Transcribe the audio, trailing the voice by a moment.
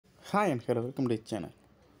Hi and hello, welcome to the channel.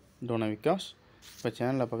 Dhronavikaash. இப்போ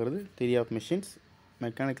சேனலில் பார்க்குறது theory of machines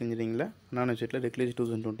mechanical இன்ஜினியரிங்கில் நானோஜெட்டில் regulation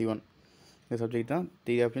 2021 இந்த subject தான்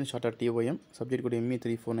தியரி ஆஃப் மிஷின்ஸ் ஷார்ட்டாக TOM சப்ஜெக்ட் கூட ME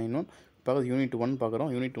 3491 பார்க்குறது யூனிட் 1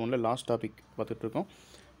 பார்க்குறோம். யூனிட் 1ல் லாஸ்ட் டாபிக் பார்த்துட்ருக்கோம்.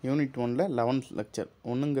 யூனிட் 1ல் 11th lecture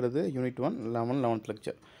ஒன்றுங்கிறது unit 1 11th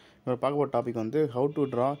lecture. இப்போ பார்க்க போகிற டாபிக் வந்து how to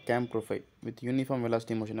draw game profile with uniform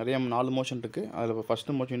velocity motion. நிறைய 4 மோஷன் இருக்குது. அதில் இப்போ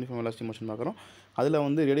first motion uniform velocity motion பார்க்குறோம். அதில்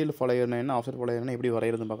வந்து ரேடியல் ஃபாலோயர்னா என்ன, ஆஃப்செட் ஃபாலோயர்னா எப்படி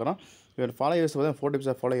வரைகிறதுன்னு பார்க்குறோம். இப்போ ஃபாலோயர்ஸ் வந்து 4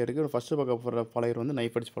 டைப்ஸ் ஆஃப் ஃபாலோயர் இருக்குது. ஃபஸ்ட்டு பார்க்க போகிற ஃபாலோயர் வந்து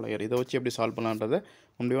நைஃப் எட்ஜ் ஃபாலோயர். இதை வச்சு எப்படி சால்வ் பண்ணலான்றதை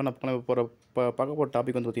முடிவாக நான் பார்க்க போகிற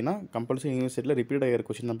டாபிக் வந்து பார்த்திங்கன்னா கம்பல்சரி யூனிவர்சிட்டியில் ரிப்பீட் ஆகிற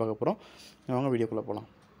கொஸ்டின் தான் பார்க்க போகிறோம். வாங்க வீடியோக்குள்ளே போகலாம்.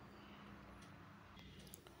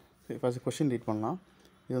 ஃபஸ்ட் கொஸ்டின் ரீட் பண்ணலாம்.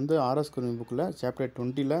 இது வந்து RS குருவி புக்கில் சாப்டர்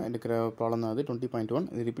 20ல் இருக்கிற ப்ராப்ளம் தான் அது 20.1.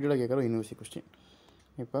 இது ரிப்பீட்டடாக கேட்குற யூனிவர்சிட்டி கொஸ்டின்.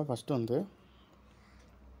 இப்போ ஃபஸ்ட்டு வந்து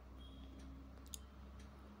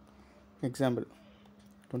example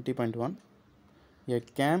 20.1. A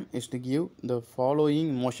cam is to give the following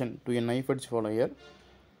motion to a knife edge follower.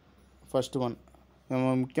 First one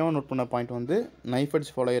நம்ம முக்கியமாக நோட் பண்ண பாயிண்ட் வந்து நைஃப்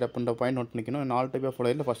எட்ஜ் ஃபாலோயர் அப்படின்ற பாயிண்ட் நோட் பண்ணிக்கணும். 4 டைப் ஆஃப்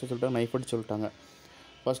ஃபாலோயரில் ஃபஸ்ட்டு சொல்லிட்டாங்க நைஃப் எட்ஜ் சொல்லிட்டாங்க.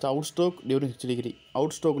 First out stroke during 60 degree.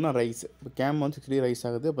 Out ஸ்ட்ரோக்னா rice. இப்போ game வந்து 60 டிகிரி ரைஸ்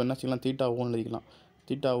ஆகுது. அப்போ என்ன செய்யலாம், தீட்டா ஓன்னு எழுதிக்கலாம்.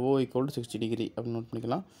 Theta O equal to 60 degree அப்படின்னு நோட்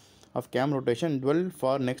பண்ணிக்கலாம். Of game rotation 12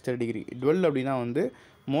 for next 30 degree. 12 அப்படின்னா வந்து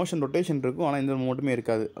மோஷன் ரொட்டேஷன் இருக்கும், ஆனால் இந்த மட்டுமே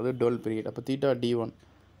இருக்காது, அது 12 பீரியட். அப்போ தீட்டா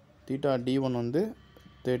D1 வந்து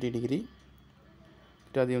 30 degree.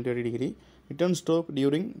 Theta D1 30 degree. Return stroke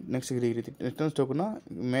during next degree. Return ஸ்ட்ரோக்னா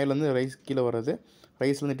மேலேருந்து ரைஸ் கீழே வர்றது,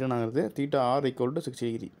 ரைஸ்லேருந்து ரிட்டர்ன் ஆகுறது. Theta R equal to 60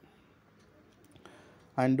 degree.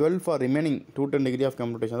 And 12 for remaining 210 degree of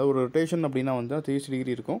game rotation. அதாவது ஒரு ரொட்டேஷன் அப்படின்னா வந்து 360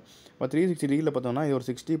 டிகிரி இருக்கும். இப்போ 360 டிகிரியில் பார்த்தோம்னா இது ஒரு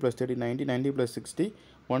 60 + 30 90, 90 + 60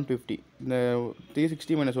 150. இந்த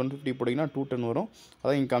 360 - 150 போட்டிங்கன்னா 210 வரும்.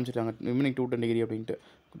 அதான் இங்கே காமிச்சிருக்காங்க ரிமைனிங் 210 டிகிரி அப்படின்ட்டு.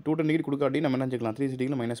 210 டிகிரி கொடுக்காட்டி நம்ம என்ன செஞ்சுக்கலாம், 360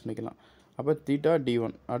 டிகிரியில் மைனஸ் பண்ணிக்கலாம். அப்போ தீட்டா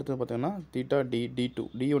D1. அடுத்து பார்த்தீங்கன்னா தீட்டா D2.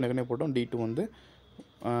 D1 ஏற்கனவே போட்டோம். D2 வந்து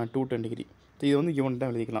 210 டிகிரி. இது வந்து கிவன்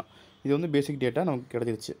தான் எழுதிக்கலாம். இது வந்து பேசிக் டேட்டா நமக்கு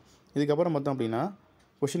கிடச்சிருச்சு. இதுக்கப்புறம் பார்த்தோம் அப்படின்னா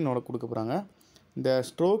கொஷினோட கொடுக்க போகிறாங்க. இந்த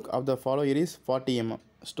stroke of the follower is 40 mm.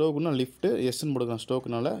 ஸ்ட்ரோக்குன்னா lift எஸ்ன்னு போட்டுக்கலாம்.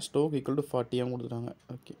 ஸ்ட்ரோக்குனால ஸ்ட்ரோக் ஈக்குவல் டு 40 mm கொடுத்துட்டாங்க.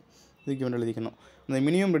 ஓகே, இதுக்கு வேண்டிய எழுதிக்கணும். இந்த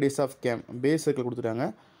minimum radius of game base circle கொடுத்துட்டாங்க.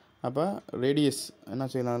 அப்போ ரேடியஸ் என்ன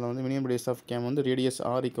செய்யலாம், அதில் வந்து மினிமம் ரேடியஸ் ஆஃப் கேம் வந்து radius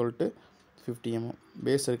R equal to 50 mm.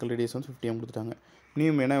 Base circle radius வந்து 50 mm கொடுத்துட்டாங்க.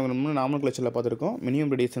 மினிமம் ஏன்னா இவங்க நார்மல் கிளச்சில் பார்த்துருக்கோம்.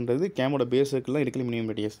 மினிமம் ரேடியஸ்ன்றது கேமோட பேஸ் சர்க்கிள் இருக்கிற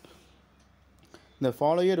மினிமம் ரேடியஸ். இந்த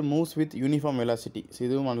follower moves with uniform velocity. So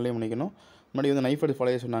இதுவும் அனலைஸ் பண்ணிக்கணும். முன்னாடி வந்து நைஃப் எட்ஜ்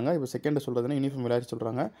ஃபாலோயர் சொன்னாங்க. இப்போ செகண்ட் சொல்கிறதுனா யூனிஃபார்ம் வெலாசிட்டி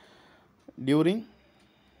சொல்கிறாங்க. During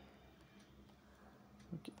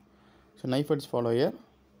okay, so knife edge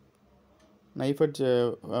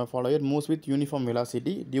follower moves with uniform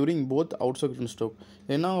velocity during both out stroke return stroke.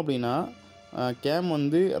 என்ன அப்படின்னா கேம்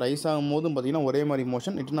வந்து ரைஸ் ஆகும்போதும் பார்த்திங்கன்னா ஒரே மாதிரி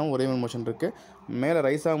மோஷன், ரிட்டர்னாகவும் ஒரே மாதிரி மோஷன் இருக்குது. மேலே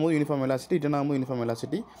ரைஸ் ஆகும்போது யூனிஃபார்ம் வெலாசிட்டி, ரிட்டர்ன் ஆகும்போது யூனிஃபார்ம்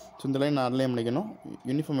வெலாசிட்டி. ஸோ இந்த லைன் நான் அனலைஸ் பண்ணிக்கணும்.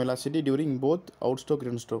 Uniform velocity during both out stroke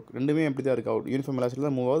return stroke ரெண்டுமே எப்படி தான் இருக்குது. யூனிஃபார்ம் வெலாசிட்டி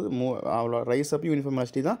தான் அவ்வளோ ரைஸ் அப்பயும் யூனிஃபார்ம்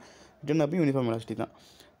வெலாசிட்டி தான், ரிட்டர்ன் அப்பயும் யூனிஃபார்ம் வெலாசிட்டி தான்.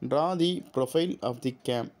 Draw the profile of the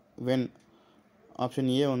game when option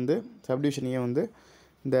A வந்து சப்டிவிஷன் ஏ வந்து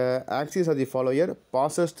இந்த axis of the follower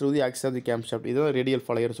bosses through the axis of the game shaft. இதுதான் ரேடியல்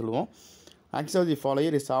ஃபாலோயர் சொல்லுவோம். axis of the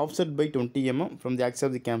follower is offset by 20 mm from the axis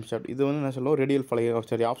of the camshaft. இது வந்து என்ன சொல்லுவோம், radial follower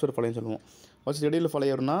offset follower சொல்லுவோம். First radial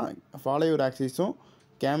ஃபாலோயர்னா follower ஆக்சிஸும்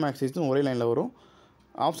game ஆக்சிஸும் ஒரே லைனில் வரும்.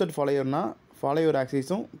 ஆஃப்செட் ஃபாலோயர்னா ஃபாலோயர்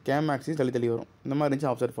ஆக்சிஸும் கேம் ஆக்சிஸ் தள்ளி வரும். இந்த மாதிரி இருந்துச்சு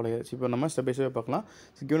ஆஃப்செட் ஃபாலோயர். இப்போ நம்ம ஸ்டெப் பை ஸ்டெப் பார்க்கலாம்.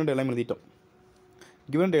 கிவன் எல்லாம் எழுதிட்டோம்.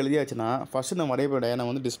 கிவன் எழுதியாச்சுன்னா ஃபஸ்ட்டு நம்ம வரையப்போ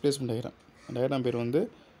டயக்ராம் வந்து டிஸ்பிளேஸ்மெண்ட் டயக்ராம் பேர் வந்து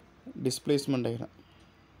டிஸ்பிளேஸ்மெண்ட் டயக்ராம்.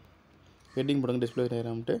 ஹெட்டிங் போடுங்க டிஸ்பிளேஸ்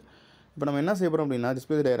டயக்ராம்ட்டு. இப்போ நம்ம என்ன செய்ய போகிறோம் அப்படின்னா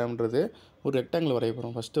டிஸ்பிளேஸ் டயக்ராம்ன்றது ஒரு ரெக்டாங்கிள் வரைய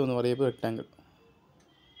போகிறோம். ஃபஸ்ட்டு வந்து வரைய போகிற ரெக்டாங்கிள்.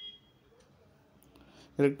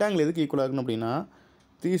 ரெக்டாங்கிள் எதுக்கு ஈக்குவலாக இருக்கணும் அப்படின்னா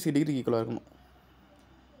 360 டிகிரிக்கு ஈக்குவலாக இருக்கணும்.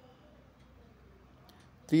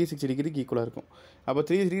 360 டிகிரிக்கு ஈக்குவலாக இருக்கும். அப்போ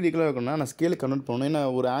 360 டிகிரி ஈக்குவலாக இருக்கும்னா நான் ஸ்கேலுக்கு கன்வெர்ட் பண்ணணும். ஏன்னா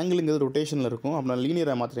ஒரு ஆங்கிளுங்கிறது ரொட்டேஷனில் இருக்கும். அப்போ நான்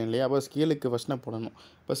லீனியராக மாற்றுறேன் இல்லையா. அப்போ ஸ்கேலுக்கு ஃபஸ்ட் நான் போடணும்.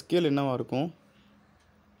 இப்போ ஸ்கேல் என்னவாக இருக்கும்,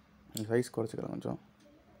 சைஸ் குறைச்சிக்கிறேன் கொஞ்சம்.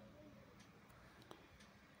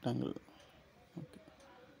 ரெக்டாங்கிள்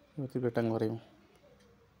ஓகே, திருப்பி ரெக்டாங்கிள் வரையும்.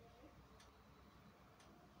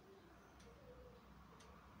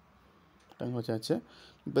 ரெக்டாங்கிள் வச்சாச்சு.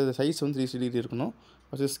 இப்போ இந்த சைஸ் வந்து 360 டிகிரி இருக்கணும்.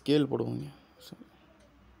 First scale போடுவோங்க.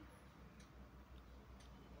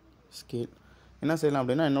 ஸ்கேல் என்ன செய்யலாம்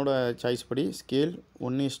அப்படின்னா என்னோடய சாய்ஸ் படி ஸ்கேல்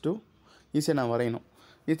 1:2 ஈஸியாக நான் வரையணும்.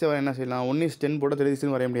 ஈஸியாக வரைய என்ன செய்யலாம், 1:10 போட்டால்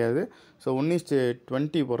 360 வரைய முடியாது. ஸோ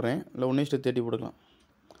 1:20 போடுறேன், இல்லை 1:30 போட்டுக்கலாம்.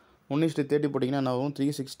 1:30 போட்டிங்கன்னா என்ன ஆகும்,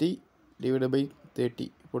 360 டிவைடட் பை 30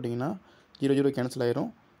 போட்டிங்கன்னா 0 கேன்சல் ஆயிரும்.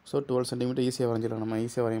 ஸோ 12 சென்டிமீட்டர் ஈஸியாக வரைஞ்சிடலாம், நம்ம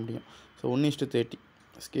ஈஸியாக வரைய முடியும். ஸோ 1:30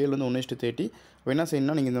 ஸ்கேல் வந்து 1:30. இப்போ என்ன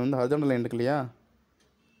செய்யணும்னா நீங்கள் இந்த வந்து ஹரிசாண்டல் லைன் இருக்கு இல்லையா,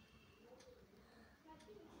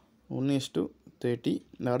 1:30.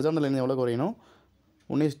 இந்த ஹரிசாண்டல் லைன் எவ்வளோ வரையணும்?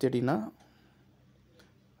 1:30னா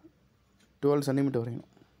 12 சென்டிமீட்டர் வரையணும்.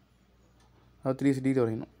 அது 360 டிகிரி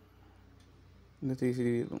வரையணும். இந்த 360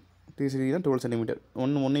 டிகிரி இருக்கும். 360 தான் 12 சென்டிமீட்டர்.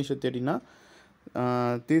 1:30னா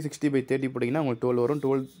 360/30 போட்டிங்கன்னா உங்களுக்கு 12 வரும்.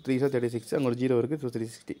 12 3 36, அங்கே ஒரு 0 இருக்குது. ஸோ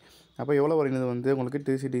 360. அப்போ எவ்வளோ வரையினது வந்து உங்களுக்கு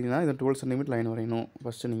 360 டிகிரினா இது 12 சென்டிமீட்டர் லைன் வரையணும்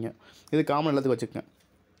ஃபஸ்ட்டு நீங்கள். இது காமன் எல்லாத்துக்கும் வச்சுக்கோங்க.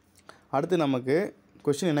 அடுத்து நமக்கு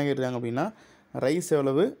கொஸ்டின் என்ன கேட்டிருக்காங்க அப்படின்னா ரைஸ்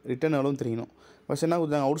எவ்வளவு ரிட்டர்ன் எவ்வளவு தெரியணும். ஃபஸ்ட் என்ன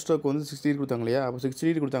கொடுத்தாங்க? அவுட் ஸ்ட்ரோக் வந்து 60 டிகிரி கொடுத்தாங்க இல்லையா? அப்போ 60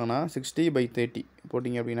 டிகிரி கொடுத்தாங்கன்னா 60/30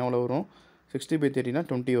 போட்டிங்க அப்படின்னா எவ்வளோ வரும்? 60/30னா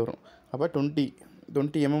 20 வரும். அப்போ 20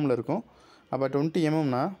 mm இருக்கும். அப்போ 20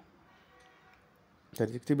 mmனா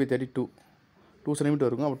சரி 60/30 2 சென்டிமீட்டர்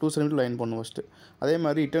இருக்கும். அப்போ 2 சென்டிமீட்டர் லைன் போடணும் ஃபஸ்ட்டு. அதே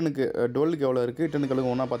மாதிரி ரிட்டனுக்கு 12க்கு எவ்வளோ இருக்குது? ரிட்டனுக்கு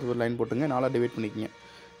எவ்வளோ ஒன்றா பார்த்து ஒரு லைன் போட்டுங்க. 4 டிவைட் பண்ணிக்கிங்க.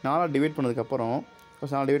 4 டிவைட் பண்ணதுக்கப்புறம்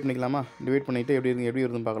ஃபஸ்ட் 4 டிவைட் பண்ணிக்கலாமா? டிவைட் பண்ணிவிட்டு எப்படி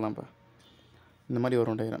வருதுன்னு பார்க்கலாம். இப்போ இந்த மாதிரி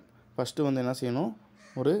வரும் டயக்ராம். ஃபஸ்ட்டு வந்து என்ன செய்யணும்?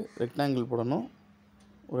 ஒரு ரெக்டாங்கிள் போடணும்.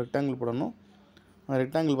 அந்த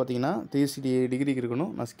ரெக்டாங்கிள் பார்த்தீங்கன்னா 360 டிகிரிக்கு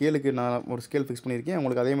இருக்கணும். நான் ஒரு ஸ்கேல் ஃபிக்ஸ் பண்ணியிருக்கேன்.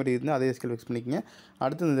 உங்களுக்கு அதே மாதிரி இருந்தால் அதே ஸ்கேல் ஃபிக்ஸ் பண்ணிக்கங்க.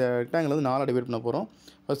 அடுத்து இந்த ரெக்டாங்கிள் வந்து 4 டிவைட் பண்ண போகிறோம்.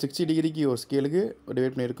 ஃபஸ்ட் 60 டிகிரிக்கு ஒரு ஸ்கேலுக்கு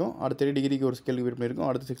டிவைட் பண்ணியிருக்கோம். அடுத்து 30 டிகிரிக்கு ஒரு ஸ்கேலுக்கு டிவைட் பண்ணியிருக்கோம்.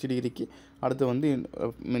 அடுத்து 60 டிகிரிக்கு அடுத்து வந்து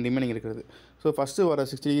ரிமைனிங் இருக்கிறது. ஸோ ஃபஸ்ட்டு வர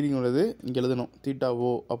 60 டிகிரிங்கிறது இங்கே எழுதணும்.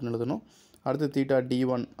 θO அப்படின்னு எழுதணும். அடுத்து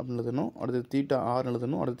θD1 அப்படின்னு எழுதணும். அடுத்து θR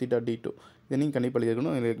எழுதணும். அடுத்து θD2. இதை நீங்கள் கண்டிப்பாக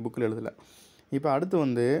எழுதிருக்கணும். எனக்கு புக்கில் எழுதலை. இப்போ அடுத்து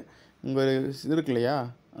வந்து உங்கள் இது இருக்கு இல்லையா?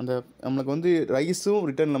 அந்த நம்மளுக்கு வந்து ரைஸும்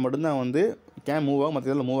ரிட்டர்னில் மட்டும்தான் வந்து கேம் மூவ் ஆகும். மற்ற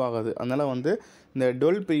இதில் மூவ் ஆகாது. அதனால் வந்து இந்த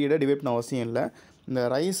 12 பீரியடை டிவைட் பண்ண அவசியம் இல்லை. இந்த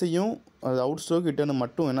ரைஸையும் அது அவுட் ஸ்ட்ரோக் ரிட்டர்னு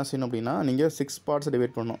மட்டும் என்ன செய்யணும் அப்படின்னா நீங்கள் 6 பார்ட்ஸை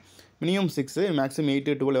டிவைட் பண்ணணும். மினிமம் 6, மேக்ஸிமம்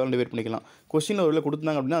 8, 12 எவ்வளோ டிவைட் பண்ணிக்கலாம். கொஸ்டினில் ஒரு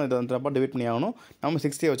கொடுத்தாங்க அப்படின்னா அதை தப்பாக டிவைட் பண்ணி ஆகணும். நம்ம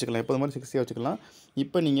 60 வச்சுக்கலாம். எப்போது மாதிரி 60 வச்சுக்கலாம்.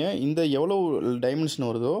 இப்போ நீங்கள் இந்த எவ்வளோ டைமென்ஷன்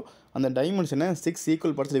வருதோ அந்த டைமென்ஷனை 6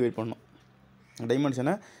 ஈக்குவல் பார்ட்ஸ் டிவைட் பண்ணணும்.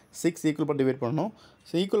 டைமென்ஷனை 6 ஈக்குவல் பார்ட் டிவைட் பண்ணணும்.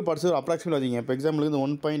 ஸோ ஈக்குவல் பார்ட்ஸ் அப்ராக்சிமேட் வச்சுங்க. இப்போ எக்ஸாம்பிளுக்கு இந்த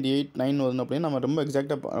 1.89 வருது அப்படின்னா நம்ம ரொம்ப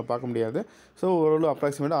எக்ஸாக்டாக பார்க்க முடியாது. ஸோ ஓரளவு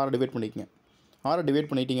அப்ராக்சிமேட்டாக 6 டிவைட் பண்ணிக்கங்க. 6 டிவைட்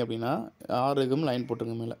பண்ணிட்டீங்க அப்படின்னா 6க்கும் லைன்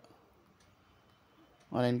போட்டுருங்க. மேலே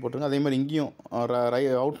லைன் போட்டுருங்க. அதே மாதிரி இங்கேயும்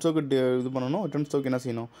அவுட் ஸ்ட்ரோக்கு இது பண்ணணும். ரிட்டர்ன் ஸ்ட்ரோக் என்ன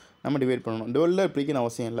செய்யணும்? நம்ம டிவைட் பண்ணணும். டுவெல்லில் பிரிக்கணும்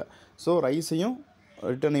அவசியம் இல்லை. ஸோ ரைஸையும்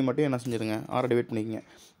ரிட்டர்னையும் மட்டும் என்ன செஞ்சுருங்க? 6 டிவைட் பண்ணிக்கங்க.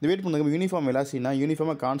 டிவைட் பண்ணதுக்கு யூனிஃபார்ம் வெலாசிட்டினா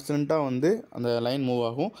யூனிஃபார்மாக கான்ஸ்டண்ட்டாக வந்து அந்த லைன் மூவ்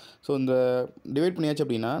ஆகும். ஸோ இந்த டிவைட் பண்ணியாச்சு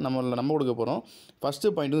அப்படின்னா நம்ம கொடுக்க போகிறோம்.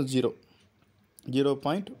 ஃபஸ்ட்டு பாயிண்ட் வந்து 0,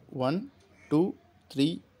 0.1 2 3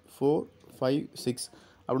 4 5 6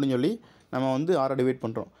 அப்படின்னு சொல்லி நம்ம வந்து 6 டிவைட்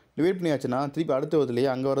பண்ணுறோம். டிவைட் பண்ணியாச்சுன்னா திருப்பி அடுத்து வருது இல்லையா?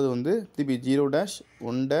 அங்கே வரது வந்து திருப்பி 0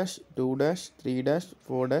 1 2 3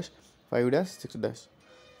 4 5 6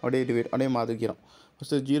 அப்படியே மாற்றிக்கிறோம்.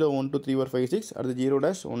 ஃபஸ்ட்டு 0 1 2 3 4 5 6 அடுத்து 0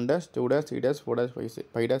 1 2 3 4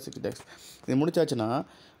 5 6 இது முடிச்சாச்சுன்னா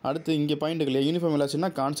அடுத்து இங்கே பாயிண்ட் இல்லையா? யூனிஃபார்ம் வெலாசிட்டினா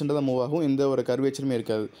கான்ஸ்டண்ட்டாக தான் மூவ் ஆகும். எந்த ஒரு கர்வேச்சருமே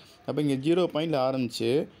இருக்காது. அப்போ இங்கே 0 பாயிண்டில் ஆரம்பிச்சு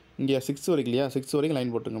இங்கே 6 வரைக்கும் இல்லையா? 6 வரைக்கும்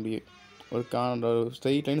லைன் போட்டுருங்க. அப்படியே ஒரு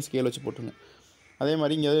ஸ்ட்ரைட் லைன் ஸ்கேல் வச்சு போட்டுருங்க. அதே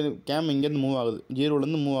மாதிரி இங்கே கேம் இங்கேருந்து மூவ் ஆகுது.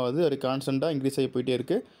 0லேருந்து மூவ் ஆகுது. அது கான்ஸ்டண்ட்டாக இன்க்ரீஸ் ஆகி போயிட்டே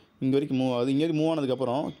இருக்குது. இங்கே வரைக்கும் மூவ் ஆகுது. இங்கே மூவ்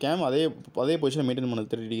ஆனதுக்கப்புறம் கேம் அதே பொசிஷனை மெயின்டைன்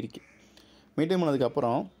பண்ணுது. 30 டிகிரிக்கு மெயின்டைன்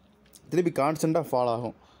பண்ணதுக்கப்புறம் திருப்பி கான்ஸ்டண்ட்டாக ஃபால்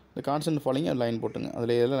ஆகும். இந்த கான்ஸ்டன்ட் ஃபாலிங் லைன் போட்டுங்க.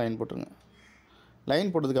 அதில் எல்லாம் லைன் போட்டுருங்க. லைன்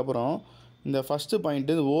போட்டதுக்கப்புறம் இந்த ஃபஸ்ட்டு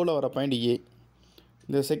பாயிண்ட்டு ஓவில் வர பாயிண்ட் ஏ.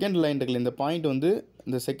 இந்த செகண்ட் லைன் இருக்குல்ல, இந்த பாயிண்ட் வந்து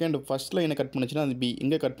இந்த ஃபஸ்ட் லைனை கட் பண்ணுச்சுன்னா அது பி.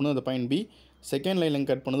 இங்கே கட் பண்ணது அந்த பாயிண்ட் பி. செகண்ட் லைனில்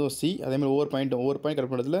கட் பண்ணது ஒரு சி. அதேமாதிரி ஒவ்வொரு பாயிண்ட்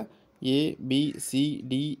கட் பண்ணுறதுல ஏ B C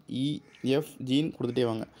D E F ஜின்னு கொடுத்துட்டே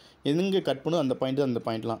வாங்க. எங்கே கட் பண்ணுது அந்த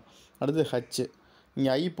பாயிண்ட்லாம். அடுத்து ஹச். இங்கே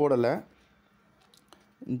ஐ போடலை.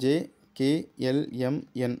 J K L M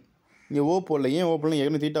N. இங்கே ஓ போடல. ஏன் ஓ போடலாம்?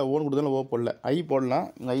 ஏற்கனவே தீட்டா ஓன்னு கொடுத்தாலும் ஓ போடல. ஐ போடலாம்.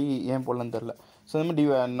 ஐ ஏன் போடலான்னு தெரில. ஸோ அந்த மாதிரி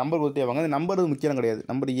நம்பர் கொடுத்தே வாங்க. அந்த நம்பர் முக்கியம் கிடையாது.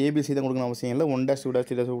 நம்பர் ஏபிசி தான் கொடுக்கணும் அவசியம் இல்லை. 1 2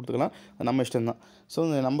 3 கொடுத்துக்கலாம். அது நம்ம இஷ்டம் தான். ஸோ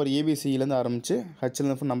இந்த நம்பர் ஏபிசியிலேருந்து ஆரம்பித்து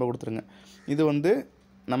ஹச்லேருந்து நம்பர் கொடுத்துருங்க. இது வந்து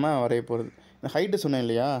நம்ம வரைய போகிறது. இந்த ஹைட்டு சொன்னேன்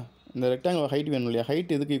இல்லையா? இந்த ரெக்டாங்கிள் ஹைட் வேணும் இல்லையா?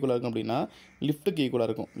 ஹைட் எதுக்கு ஈக்குவலாக இருக்கும் அப்படின்னா லிஃப்ட்டுக்கு ஈக்குவலாக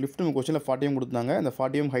இருக்கும். லிஃப்ட்டு கொஸ்டினில் 40 கொடுத்தாங்க. இந்த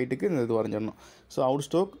 40 ஹைட்டுக்கு இந்த இது வரைஞ்சிடணும். ஸோ அவுட்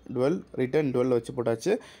ஸ்ட்ரோக் 12 ரிட்டர்ன் 12 வச்சு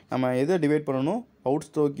போட்டாச்சு. நம்ம எதை டிவைட் பண்ணணும்? அவுட்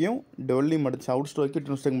ஸ்ட்ரோக்கையும் 12 மட்டும். அவுட் ஸ்ட்ரோக்கு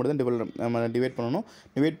ரிட்டர்ன் ஸ்ட்ரோக் மட்டும் தான் நம்ம டிவைட் பண்ணணும்.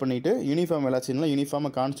 டிவைட் பண்ணிவிட்டு யூனிஃபார்ம் வெலாசிட்டினா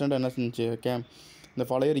யூனிஃபார்மாக கான்ஸ்டண்ட்டாக என்ன செஞ்சு இந்த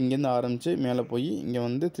ஃபாலோயர் இங்கேருந்து ஆரம்பித்து மேலே போய் இங்கே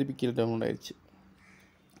வந்து திருப்பி கீழே டவுன் ஆயிடுச்சு.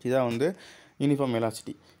 இதுதான் வந்து யூனிஃபார்ம்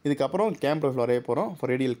வெலாசிட்டி. இதுக்கப்புறம் கேம் ப்ரொஃபைல் வரைய போகிறோம்.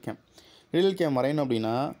 ஃபார் ரேடியல் கேம் வரையணும்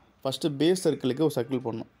அப்படின்னா ஃபஸ்ட்டு பேஸ் சர்க்கிளுக்கு ஒரு சர்க்கிள்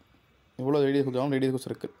போடணும். எவ்வளோ ரேடியஸ் கொடுத்தாலும் ரேடியஸ்க்கு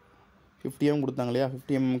சர்க்கிள் 50 mm கொடுத்தாங்க இல்லையா?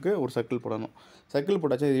 50 mmக்கு ஒரு சர்க்கிள் போடணும். சர்க்கிள்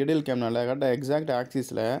போட்டாச்சு. ரேடியல் கேம்னால கரெக்டாக எக்ஸாக்ட்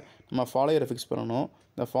ஆக்சிஸில் நம்ம ஃபாலோயரை ஃபிக்ஸ் பண்ணணும்.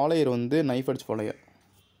 இந்த ஃபாலோயர் வந்து நைஃப் அடிச் ஃபாலோயர்.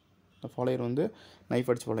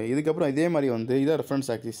 இதுக்கப்புறம் இதே மாதிரி வந்து இதை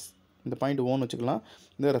ரெஃபரன்ஸ் ஆக்சிஸ். இந்த பாயிண்ட் ஓன் வச்சுக்கலாம்.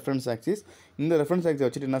 இந்த ரெஃபரன்ஸ் ஆக்சிஸ். இந்த ரெஃபரன்ஸ் ஆக்சிஸ்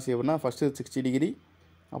வச்சுட்டு என்ன செய்யணும்னா ஃபஸ்ட்டு 60 டிகிரி,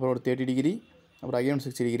 அப்புறம் ஒரு 30 டிகிரி, அப்புறம் அகைன்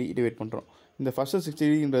 60 டிகிரி டிவைட் பண்ணுறோம். இந்த ஃபஸ்ட்டு 60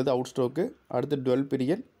 டிகிரின்றது அவுட் ஸ்ட்ரோக்கு, அடுத்து 12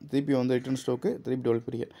 பீரியட், திருப்பி வந்து ரிட்டர்ன் ஸ்ட்ரோக்கு, திருப்பி 12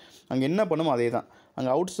 பீரியட். அங்கே என்ன பண்ணுமோ அதே தான். அங்கே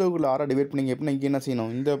அவுட் ஸ்ட்ரோக்கில் 6 டிவைட் பண்ணிங்க அப்படின்னா இங்கே என்ன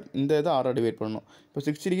செய்யணும், இந்த இதை 6 டிவைட் பண்ணணும். இப்போ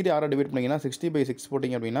 60 டிகிரி 6 டிவைட் பண்ணிங்கன்னா 60/6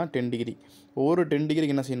 போட்டிங்க அப்படின்னா 10 டிகிரி. ஒவ்வொரு 10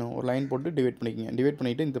 டிகிரிக்கு என்ன செய்யணும், ஒரு லைன் போட்டு டிவைட் பண்ணிக்கோங்க. டிவைட்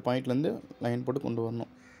பண்ணிவிட்டு இந்த பாயிண்ட்லேருந்து லைன் போட்டு கொண்டு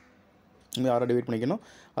வரணும். இந்த 6 டிவைட் பண்ணிக்கணும்.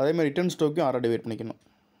 அதேமாதிரி ரிட்டர்ன் ஸ்ட்ரோக்கையும் 6 டிவைட் பண்ணிக்கணும்.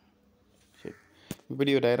 சரி,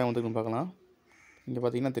 இப்படி ஒரு டயக்ராம் வந்து பார்க்கலாம். இங்கே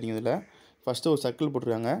பார்த்தீங்கன்னா தெரியும். இதில் ஃபஸ்ட்டு ஒரு சர்க்கிள்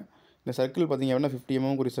போட்டிருக்காங்க. இந்த சர்க்கிள் பார்த்திங்க அப்படின்னா 50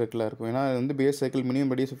 mm குறி சர்க்கிளாக இருக்கும். ஏன்னா வந்து base circle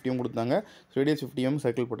minimum radius 50 mm கொடுத்தாங்க. ரேடியஸ் 50 mm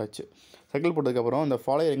சர்க்கிள் போட்டாச்சு. சர்க்கிள் போட்டதுக்கப்புறம் இந்த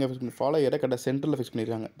ஃபாலோயர் எங்கே ஃபிக்ஸ் பண்ணி, ஃபாலோயரை கரெக்டாக சென்டரில் ஃபிக்ஸ்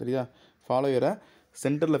பண்ணியிருக்காங்க. தெரியுதா, ஃபாலோயரை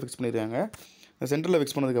சென்டரில் ஃபிக்ஸ் பண்ணியிருக்காங்க. இந்த சென்டரில்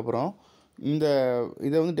ஃபிக்ஸ் பண்ணதுக்கப்புறம் இந்த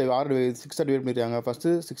இதை வந்து 6 டிவைட் பண்ணியிருக்காங்க.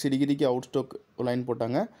 ஃபஸ்ட்டு 60 டிகிரிக்கு அவுட் ஸ்ட்ரோக் ஒரு லைன்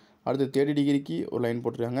போட்டாங்க. அடுத்து 30 டிகிரிக்கு ஒரு லைன்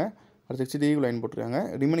போட்டிருக்காங்க. அடுத்து 60 டிகிரிக்கு லைன் போட்டிருக்காங்க.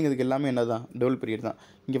 ரிமைனிங் இதுக்கு எல்லாமே என்ன தான், 12 பீரியட் தான்.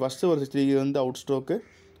 இங்கே ஃபஸ்ட்டு ஒரு 60 டிகிரி வந்து அவுட் ஸ்ட்ரோக்கு,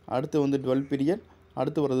 அடுத்து வந்து 12 பீரியட்,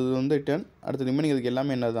 அடுத்து வரது வந்து ரிட்டர்ன், அடுத்து ரிமைனிங் இதுக்கு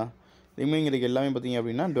எல்லாமே என்ன தான், ரிமைனிங் இதுக்கு எல்லாமே பார்த்திங்க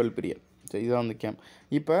அப்படின்னா 12 பீரியட். சரி, இதுதான் வந்து கேம்.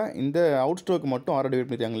 இப்போ இந்த அவுட் ஸ்ட்ரோக்கு மட்டும் 6 டிவைட்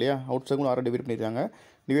பண்ணியிருக்காங்க இல்லையா, அவுட் ஸ்ட்ரோக்கு 6 டிவைட் பண்ணியிருக்காங்க.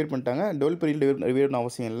 டிவைட் பண்ணிட்டாங்க. 12 பீரியட் டிவைட் பண்ண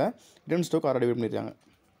அவசியம் இல்லை. ரிட்டர்ன் ஸ்ட்ரோக் 6 டிவைட் பண்ணியிருக்காங்க.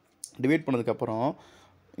 டிவைட் பண்ணதுக்கப்புறம்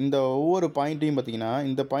இந்த ஒவ்வொரு பாயிண்ட்டையும் பார்த்திங்கன்னா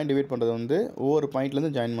இந்த பாயிண்ட் டிவைட் பண்ணுறது வந்து ஒவ்வொரு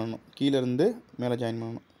பாயிண்ட்லேருந்து ஜாயின் பண்ணணும். கீழேருந்து மேலே ஜாயின்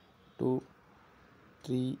பண்ணணும். 2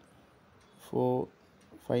 3 4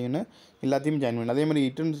 5ன்னு எல்லாத்தையுமே ஜாயின் பண்ணணும். அதேமாதிரி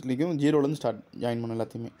ரிட்டர்ன்ஸ்லேயும் 0லேருந்து ஸ்டார்ட் ஜாயின்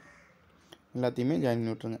பண்ணணும். எல்லாத்தையுமே ஜாயின்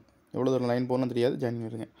பண்ணி விட்ருங்க. எவ்வளோ தூரம் லைன் போகணும்னு தெரியாது, ஜாயின்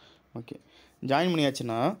பண்ணிவிடுங்க. ஓகே, ஜாயின்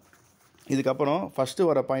பண்ணியாச்சுன்னா இதுக்கப்புறம் ஃபஸ்ட்டு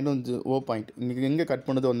வர பாயிண்ட் வந்து ஓ பாயிண்ட். இங்கே எங்கே கட்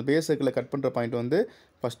பண்ணுறது, அந்த பேஸ் சர்க்கிளில் கட் பண்ணுற பாயிண்ட் வந்து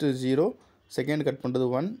ஃபஸ்ட்டு 0, செகண்ட் கட் பண்ணுறது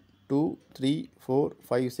 1 2 3 4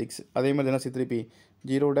 5 6. அதே மாதிரி என்ன திருப்பி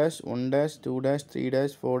 0 dash 1 dash 2 dash 3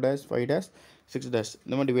 dash 4 dash 5 dash 6 dash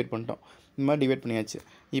இந்த மாதிரி டிவைட் பண்ணிட்டோம். இந்த மாதிரி டிவைட் பண்ணியாச்சு.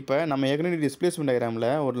 இப்போ நம்ம ஏற்கனவே டிஸ்பிளேஸ்மெண்ட் டயக்ராமில்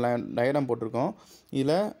ஒரு டயக்ராம் போட்டிருக்கோம்.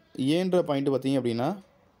 இதில் ஏன்ற பாயிண்ட் பார்த்திங்க அப்படின்னா,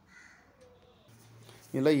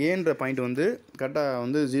 இதில் ஏன்ற பாயிண்ட் வந்து கரெக்டாக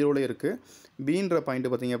வந்து 0லே இருக்குது. பீன்ற பாயிண்ட்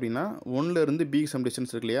பார்த்திங்க அப்படின்னா 1லேருந்து பி சம்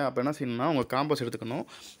டிஸ்டன்ஸ் இருக்கு இல்லையா. அப்போ என்ன செய்யணும்னா உங்கள் காம்பஸ் எடுத்துக்கணும்.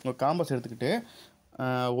 உங்கள் காம்பஸ் எடுத்துக்கிட்டு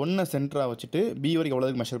 1 சென்டராக வச்சுட்டு பி வரைக்கும்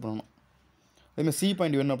எவ்வளோக்கு மெஷர் பண்ணணும். அதேமாதிரி சி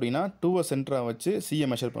பாயிண்ட் வேணும் அப்படின்னா 2 சென்டராக வச்சு சியை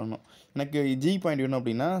மெஷர் பண்ணணும். எனக்கு ஜி பாயிண்ட் வேணும்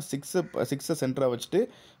அப்படின்னா 6 சென்டராக வச்சுட்டு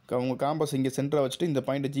உங்கள் காம்பஸ் இங்கே சென்டராக வச்சுட்டு இந்த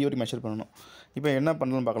பாயிண்ட் ஜி வரைக்கும் மெஷர் பண்ணணும். இப்போ என்ன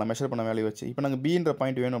பண்ணலாம்னு பார்க்கலாம், மெஷர் பண்ண வேலையை வச்சு. இப்போ நாங்கள் பீன்ற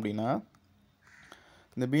பாயிண்ட் வேணும் அப்படின்னா,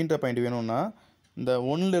 இந்த பீன்ற பாயிண்ட் வேணும்னா இந்த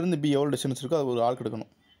 1லேருந்து பி எவ்வளோ டிஸ்டன்ஸ் இருக்கோ அது ஒரு ஆர்க்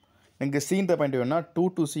எடுக்கணும். எனக்கு சின்ற பாயிண்ட் வேணும்னா 2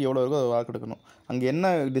 to C எவ்வளோ இருக்கோ அது ஆர்க் எடுக்கணும். அங்கே என்ன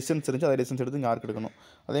டிஸ்டன்ஸ் இருந்துச்சு அதை டிஸ்டன்ஸ் எடுத்து இங்கே ஆர்க் எடுக்கணும்.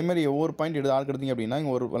 அதேமாதிரி ஒவ்வொரு பாயிண்ட் எடுத்து ஆர்க் எடுத்திங்க அப்படின்னா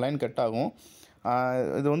இங்கே ஒரு லைன் கட் ஆகும்.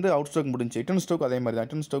 இது வந்து அவுட் ஸ்ட்ரோக் முடிஞ்சு. ரிட்டர்ன் ஸ்ட்ரோக் அதே மாதிரி தான்.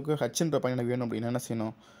 ரிட்டர்ன் ஸ்ட்ரோக்கு ஹச்ன்ற பாயிண்ட் எனக்கு வேணும் அப்படின்னா என்ன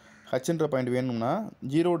செய்யணும், ஹச்ன்ற பாயிண்ட் வேணும்னா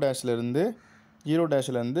 0 டேஷ்லேருந்து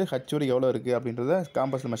ஹச் வரைக்கும் எவ்வளோ இருக்குது அப்படின்றத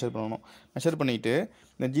காம்பஸில் மெஷர் பண்ணணும். மெஷர் பண்ணிவிட்டு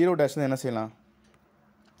இந்த 0 டேஷ்லேருந்து என்ன செய்யலாம்,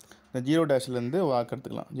 இந்த 0 டேஷ்லேருந்து ஒரு ஆர்க்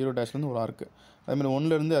எடுத்துக்கலாம். 0 டேஷ்லேருந்து ஒரு ஆர்க்கு. அதுமாதிரி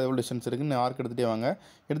 1லேருந்து அது எவ்வளோ டிஸ்டன்ஸ் இருக்குன்னு ஆர்க் எடுத்துகிட்டே வாங்க.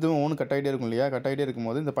 எடுத்து 1 கட் ஆகிட்டே இருக்கும் இல்லையா, கட் ஆகிட்டே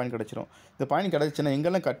இருக்கும்போது இந்த பாயிண்ட் கிடச்சிரும். இந்த பாயிண்ட் கிடச்சின்னா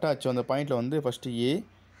எங்கெல்லாம் கட் ஆச்சோ அந்த பாயிண்ட்டில் வந்து first A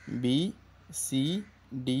B C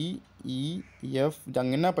D E F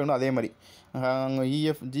அங்கே என்ன பண்ணணும் அதே மாதிரி அங்கே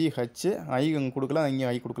இஎஃப் ஜி ஹச் ஐ அங்கே கொடுக்கல, அங்கே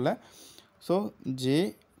ஐ கொடுக்கல. So J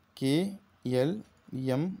K L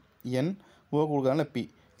M N ஓ கொடுக்குறதுனால பி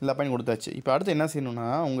எல்லா பாயிண்ட் கொடுத்தாச்சு. இப்போ அடுத்து என்ன செய்யணும்னா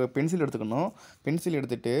உங்கள் பென்சில் எடுத்துக்கணும். பென்சில்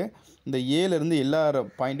எடுத்துகிட்டு இந்த ஏலேருந்து எல்லா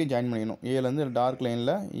பாயிண்ட்டையும் ஜாயின் பண்ணிடணும். ஏலேருந்து டார்க்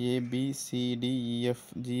லைனில்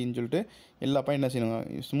ABCDEFGன்னு சொல்லிட்டு எல்லா பாயிண்ட் என்ன செய்யணும்,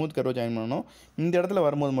 ஸ்மூத் கர்வை ஜாயின் பண்ணணும். இந்த இடத்துல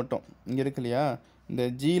வரும்போது மட்டும் இங்கே இருக்கு இல்லையா, இந்த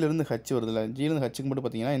ஜியிலேருந்து ஹச் வருதில்ல, ஜியிலேருந்து ஹச்சுக்கு மட்டும்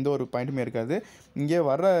பார்த்தீங்கன்னா எந்த ஒரு பாயிண்ட்டுமே இருக்காது. இங்கே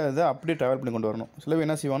வர்றதை அப்படியே ட்ராவல் பண்ணி கொண்டு வரணும். சில பேர்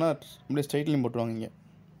என்ன செய்வாங்கன்னா அப்படியே ஸ்ட்ரைட்லையும் போட்டுருவாங்க. இங்கே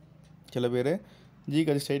சில பேர் ஜி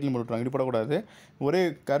கட்சி ஸ்ட்ரைட்லையும் போட்டுருவாங்க. இப்படி போடக்கூடாது, ஒரே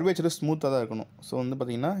கர்வேச்சர் ஸ்மூத்தாக தான் இருக்கணும். ஸோ வந்து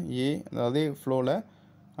பார்த்திங்கன்னா அதே ஃப்ளோவில்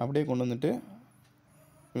அப்படியே கொண்டு வந்துட்டு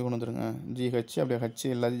இப்படி கொண்டு வந்துடுங்க. ஜிஹெச் அப்படியே ஹச்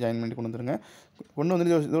எல்லாத்தையும் ஜாயின் பண்ணி கொண்டு வந்துடுங்க. கொண்டு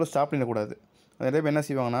வந்துட்டு இதோட ஸ்டாப் பண்ணிடக்கூடாது. நிறைய பேர் என்ன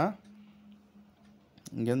செய்வாங்கன்னா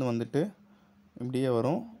இங்கேருந்து வந்துட்டு இப்படியே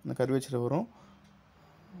வரும், இந்த கர்வேச்சர் வரும்,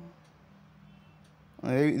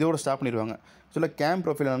 இதோட ஸ்டாப் பண்ணிடுவாங்க. சொல்ல கேம்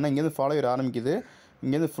ப்ரொஃபைல் என்னன்னா இங்கேருந்து ஃபாலோவர் ஆரம்பிக்குது,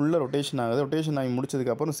 இங்கேருந்து ஃபுல்லாக ரொட்டேஷன் ஆகுது. ரொட்டேஷன் ஆகி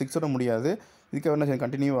முடிச்சதுக்கப்புறம் 6ஓட முடியாது. இதுக்கு என்ன செய்யணும்,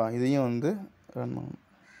 கண்டினியூவாக இதையும் வந்து ரன் பண்ணணும்,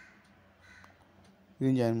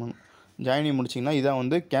 இதையும் ஜாயின் பண்ணணும். ஜாயின் பண்ணி முடிச்சிங்கன்னா இதான்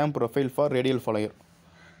வந்து game profile for radial follower.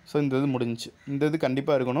 So இந்த இது முடிஞ்சிச்சு. இந்த இது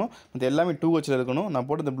கண்டிப்பாக இருக்கணும். இது எல்லாமே 2Hல இருக்கணும். நான்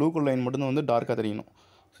போட்டு இந்த ப்ளூ கலர் லைன் மட்டும் வந்து டார்க்காக தெரியணும்.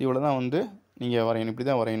 ஸோ இவ்வளோ தான் வந்து நீங்கள் வரையணும். இப்படி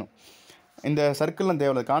தான் வரையணும். இந்த சர்க்கிள்லாம்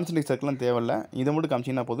தேவையில்லை, கான்சென்ட்ரிக் சர்க்கிள்லாம் தேவையில்லை. இதை மட்டும்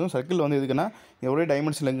காமிச்சிங்கன்னா போதும். சர்க்கிள் வந்து எதுக்குன்னா ஒரே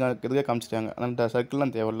டைமென்ஷனில் இருக்கிறதுக்காக காமிச்சிட்டாங்க. அந்த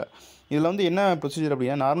சர்க்கிள்லாம் தேவையில்லை. இதில் வந்து என்ன ப்ரொசீஜர்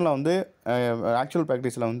அப்படின்னா, நார்மலாக வந்து ஆக்சுவல்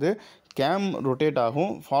ப்ராக்டிஸில் வந்து கேம் ரொட்டேட்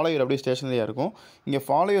ஆகும், ஃபாலோயர் அப்படியே ஸ்டேஷனரியாக இருக்கும். இங்கே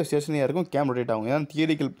ஃபாலோயர் ஸ்டேஷனரியாக இருக்கும், கேம் ரொட்டேட் ஆகும். ஏன்னா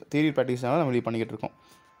தியரி ப்ராக்டிஸ்னால நம்ம இப்படி பண்ணிக்கிட்டு இருக்கோம்.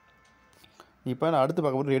 இப்போ நான் அடுத்து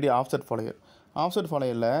பார்க்க போகிறது radio offset follower. Offset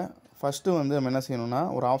ஃபாலோயரில் first வந்து நம்ம என்ன செய்யணும்னா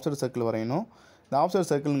ஒரு ஆஃப்செட் சர்க்கிள் வரையணும். இந்த ஆஃப்செட்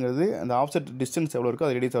சர்க்கிள்ங்கிறது அந்த ஆஃப்செட் டிஸ்டன்ஸ் எவ்வளோ இருக்கோ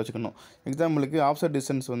அதை ரேடியஸாக வச்சுக்கணும். எக்ஸாம்பிளுக்கு ஆஃப்செட்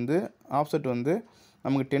டிஸ்டன்ஸ் வந்து ஆஃப்செட் வந்து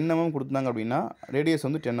நமக்கு 10 mm கொடுத்தாங்க அப்படின்னா ரேடியஸ்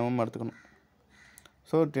வந்து 10 mm எடுத்துக்கணும்.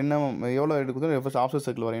 ஸோ 10 mm எவ்வளோ எடுக்குதோ ஃபஸ்ட் ஆஃப்செட்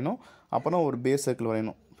சர்க்கிள் வரையணும். அப்புறம் ஒரு பேஸ் சர்க்கிள்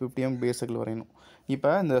வரையணும், 50 mm பேஸ் சர்க்கிள் வரையணும்.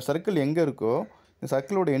 இப்போ இந்த சர்க்கிள் எங்கே இருக்கோ இந்த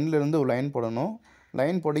சர்க்கிளோட எண்ட்லேருந்து ஒரு லைன் போடணும்.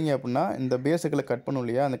 லைன் போட்டிங்க அப்படின்னா இந்த பேஸ் சர்க்கிளை கட் பண்ணும்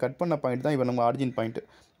இல்லையா, அந்த கட் பண்ண பாயிண்ட் தான் இப்போ நம்ம ஆரிஜின் பாயிண்ட்டு,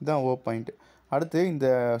 இதுதான் ஓ பாயிண்ட். அடுத்து இந்த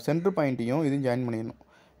சென்டர் பாயிண்ட்டையும் இதையும் ஜாயின் பண்ணிடணும்.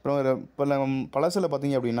 இப்போ பழசில்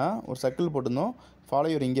பார்த்தீங்க அப்படின்னா ஒரு சர்க்கிள் போட்டிருந்தோம்,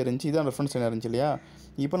 ஃபாலோயர் இங்கே இருந்துச்சு, இதான் ரெஃபரன்ஸ் லைன் இருந்துச்சு இல்லையா.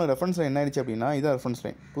 இப்போ நான் ரெஃபரன்ஸ் லைன் என்ன ஆயிடுச்சு அப்படின்னா இதான் ரெஃபரன்ஸ்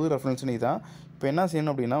லைன், புது ரெஃபரன்ஸ் லைன் இதான். இப்போ என்ன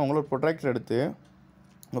செய்யணும் அப்படின்னா உங்களோட ப்ரொட்ராக்டர் எடுத்து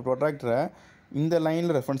உங்கள் ப்ரொட்ராக்டரை இந்த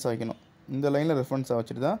லைனில் ரெஃபரன்ஸ் வைக்கணும். இந்த லைனில் ரெஃபரன்ஸாக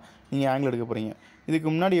வச்சுட்டு தான் நீங்கள் ஆங்கிள் எடுக்க போகிறீங்க. இதுக்கு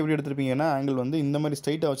முன்னாடி எப்படி எடுத்திருப்பீங்கன்னா ஆங்கிள் வந்து இந்த மாதிரி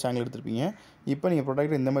ஸ்ட்ரைட்டாக வச்சு ஆங்கிள் எடுத்திருப்பீங்க. இப்போ நீங்கள்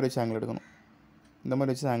ப்ரொட்ராக்டர் இந்த மாதிரி வச்சு ஆங்கிள் எடுக்கணும், இந்த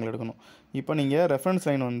மாதிரி வச்சு ஆங்கிள் எடுக்கணும். இப்போ நீங்கள் ரெஃபரன்ஸ்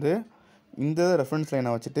லைன் வந்து இந்த ரெஃபரன்ஸ்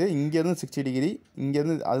லைனை வச்சுட்டு இங்கேருந்து 60 டிகிரி,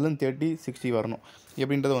 இங்கேருந்து அதுலேருந்து 30, 60 வரணும்.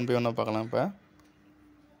 எப்படின்றத ஒன் பை ஒன்னாக பார்க்கலாம். இப்போ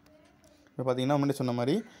பார்த்தீங்கன்னா முன்னாடி சொன்ன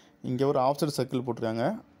மாதிரி இங்கே ஒரு ஆஃப்செட் சர்க்கிள் போட்டுருக்காங்க,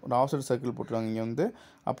 ஒரு ஆஃப்செட் சர்க்கிள் போட்டுருக்காங்க இங்கே வந்து.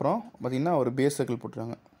 அப்புறம் பார்த்திங்கன்னா ஒரு பேஸ் சர்க்கிள்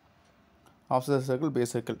போட்டுருக்காங்க, offset circle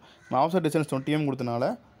base circle. Offset distance 20 mm கொடுத்தனால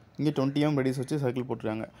இங்கே 20 mm ரேடியஸ் வச்சு சர்க்கிள்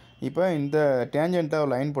போட்டுருக்காங்க. இப்போ இந்த டேஞ்சென்ட்டாக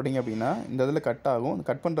ஒரு லைன் போட்டிங்க அப்படின்னா இந்த இதில் கட் ஆகும்.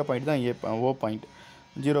 கட் பண்ணுற பாயிண்ட் தான் ஓ பாயிண்ட்,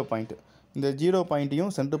 0 பாயிண்ட். இந்த 0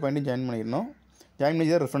 பாயிண்ட்டையும் சென்டர் பாயிண்ட்டையும் ஜாயின் பண்ணிடணும். ஜாயின்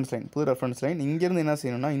பண்ணி தான் ரெஃபரன்ஸ் லைன், புது ரெஃபரன்ஸ் லைன். இங்கேருந்து என்ன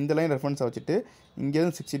செய்யணும்னா இந்த லைன் ரெஃபரன்ஸை வச்சுட்டு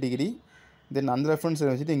இங்கேருந்து 60 டிகிரி, தென் அந்த ரெஃபரன்ஸை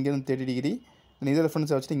வச்சுட்டு இங்கேருந்து 30 டிகிரி, தென் இதை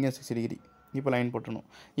ரெஃபரன்ஸை வச்சுட்டு இங்கே 60 டிகிரி. இப்போ லைன் போட்டணும்.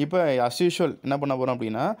 இப்போ அஸ் யூஷுவல் என்ன பண்ண போகிறோம்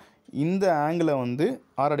அப்படின்னா இந்த ஆங்கிளை வந்து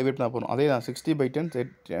ஆரை டிவைட் பண்ண போகிறோம். அதே தான் 60/10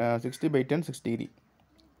 6 டிகிரி,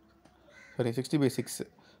 சாரி 60/6,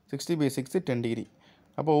 60/6 10 டிகிரி.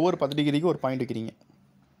 அப்போ ஒவ்வொரு 10 டிகிரிக்கு ஒரு பாயிண்ட் வைக்கிறீங்க.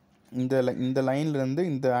 இந்த லைன்லேருந்து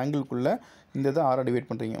இந்த ஆங்கிள்குள்ளே இந்த இதை ஆரை டிவைட்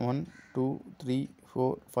பண்ணுறீங்க. 1 2 3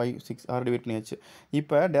 4 5 6 ஆரை டிவைட் பண்ணியாச்சு.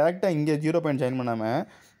 இப்போ டேரெக்டாக இங்கே 0 பாயிண்ட் ஜாயின் பண்ணாமல்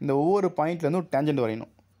இந்த ஒவ்வொரு பாயிண்ட்லேருந்து ஒரு டேஞ்சென்ட்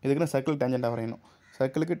வரையணும். இதுக்குன்னு சர்க்கிள் டேஞ்சென்ட்டாக வரையணும்,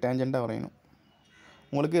 சர்க்கிளுக்கு டேஞ்சென்ட்டாக வரையணும்.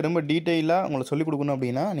 உங்களுக்கு ரொம்ப டீட்டெயிலாக உங்களுக்கு சொல்லிக் கொடுக்கணும்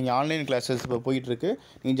அப்படின்னா நீங்கள் ஆன்லைன் கிளாஸஸ் இப்போ போயிட்டுருக்கு,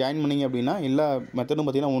 நீங்கள் ஜாயின் பண்ணிங்க அப்படின்னா எல்லா மெத்தடும்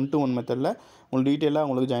பார்த்தீங்கன்னா 1-to-1 மெத்தடில் உங்களுக்கு டீட்டெயிலாக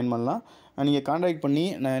உங்களுக்கு ஜாயின் பண்ணலாம். நீங்கள் கான்டாக்ட் பண்ணி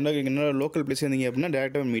நான் என்னோட லோக்கல் பிளேஸ் இருந்தீங்க அப்படின்னா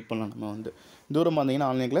டேரெக்டாக மீட் பண்ணலாம். நம்ம வந்து தூரமாக இருந்தீங்கன்னா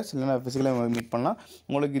ஆன்லைன் கிளாஸ், இல்லைனா ஃபிசிக்கலாக மீட் பண்ணலாம்.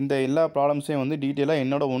 உங்களுக்கு இந்த எல்லா ப்ராப்ளம்ஸையும் வந்து டீட்டெயிலாக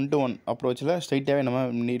என்னோட 1-to-1 அப்ரோச்சில் ஸ்ட்ரைட்டாகவே நம்ம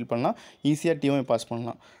டீல் பண்ணலாம். ஈஸியாக டிஎம்ஐ பாஸ்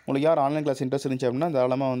பண்ணலாம். உங்களுக்கு யார் ஆன்லைன் கிளாஸ் இன்ட்ரெஸ்ட் இருந்துச்சு அப்படின்னா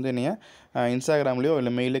தாராளமாக வந்து என்னைய இன்ஸ்டாகிராம்லேயோ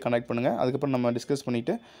இல்லை மெயிலே கனெக்ட் பண்ணுங்கள். அதுக்கப்புறம் நம்ம டிஸ்கஸ்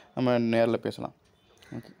பண்ணிவிட்டு நம்ம நேரில் பேசலாம்.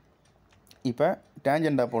 ஓகே, இப்போ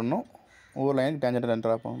டேஞ்செண்டாக போடணும், ஒவ்வொரு லைனுக்கு டேஞ்செண்டாக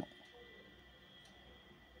ட்ரா பண்ணணும்.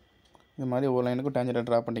 இது மாதிரி ஒவ்வொரு லைனுக்கும் டேஞ்செண்டாக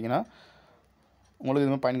ட்ரா பண்ணிட்டீங்கன்னா உங்களுக்கு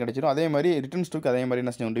இது மாதிரி பாயிண்ட் கிடச்சிடும். அதே மாதிரி ரிட்டர்ன் ஸ்டூக்கு அதே மாதிரி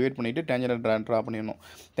என்ன செய்யணும், டிவைட் பண்ணிவிட்டு டேஞ்செண்டாக ட்ரா பண்ணிடணும்.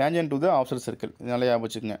 Tangent to the offset circle, இதனால ஞாபகம்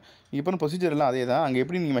வச்சுக்கோங்க. இப்போ ப்ரொசீஜர்லாம் அதே தான். அங்கே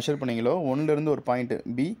எப்படி நீங்கள் மெஷர் பண்ணீங்களோ 1லேருந்து ஒரு பாயிண்ட்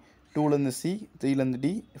பி, 2லேருந்து சி, 3லேருந்து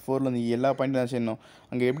டி, 4லேருந்து இ, எல்லா பாயிண்ட்டும் தான் செய்யணும்.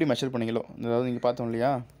 அங்கே எப்படி மெஷர் பண்ணீங்களோ, அதாவது நீங்கள் பார்த்தோம்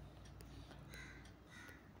இல்லையா,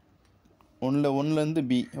 1லேருந்து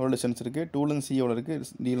பி எவ்வளோ டிஸ்டன்ஸ் இருக்குது, 2லேருந்து சி எவ்வளோ இருக்குது,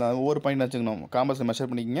 டியில் ஒவ்வொரு பாயிண்ட் வச்சுக்கணும். காம்பஸில் மெஷர்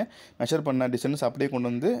பண்ணிக்கிங்க. மெஷர் பண்ண டிஸ்டன்ஸ் அப்படியே கொண்டு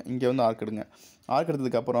வந்து இங்கே வந்து ஆர்க் எடுங்க. ஆர்க்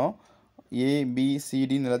எடுத்ததுக்கப்புறம்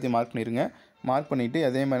ஏபிசிடின்னு எல்லாத்தையும் மார்க் பண்ணிடுங்க. மார்க் பண்ணிவிட்டு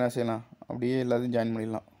அதே மாதிரி என்ன செய்யலாம், அப்படியே எல்லாத்தையும் ஜாயின்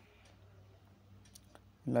பண்ணிடலாம்.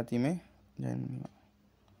 எல்லாத்தையுமே ஜாயின் பண்ணிடலாம்.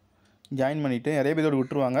 ஜாயின் பண்ணிவிட்டு நிறைய பேர் இதோடு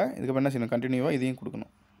விட்டுருவாங்க. இதுக்கப்புறம் என்ன செய்யணும், கண்டினியூவாக இதையும்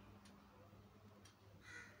கொடுக்கணும்.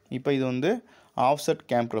 இப்போ இது வந்து ஆஃப்செட்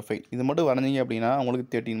கேம் ப்ரொஃபைல். இது மட்டும் வரைஞ்சிங்க அப்படின்னா உங்களுக்கு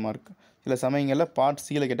 13 மார்க். சில சமயங்களில் பார்ட்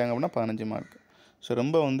சியில் கேட்டாங்க அப்படின்னா 15 மார்க். ஸோ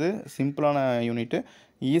ரொம்ப வந்து சிம்பிளான யூனிட்டு,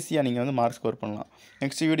 ஈஸியாக நீங்கள் வந்து மார்க் ஸ்கோர் பண்ணலாம்.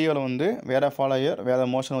 நெக்ஸ்ட் வீடியோவில் வந்து வேறு ஃபாலோயர் வேறு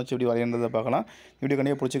மோஷன் வச்சு எப்படி வரைகிறத பார்க்கலாம். வீடியோ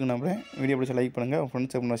கண்டிப்பாக பிடிச்சிக்கணும். வீடியோ பிடிச்சி லைக் பண்ணுங்கள், உங்கள்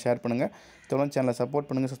ஃப்ரெண்ட்ஸுக்கு ஷேர் பண்ணுங்கள். தொடர்ந்து சேனலை சப்போர்ட்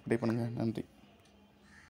பண்ணுங்கள், சப்ஸ்கிரைப் பண்ணுங்கள். நன்றி.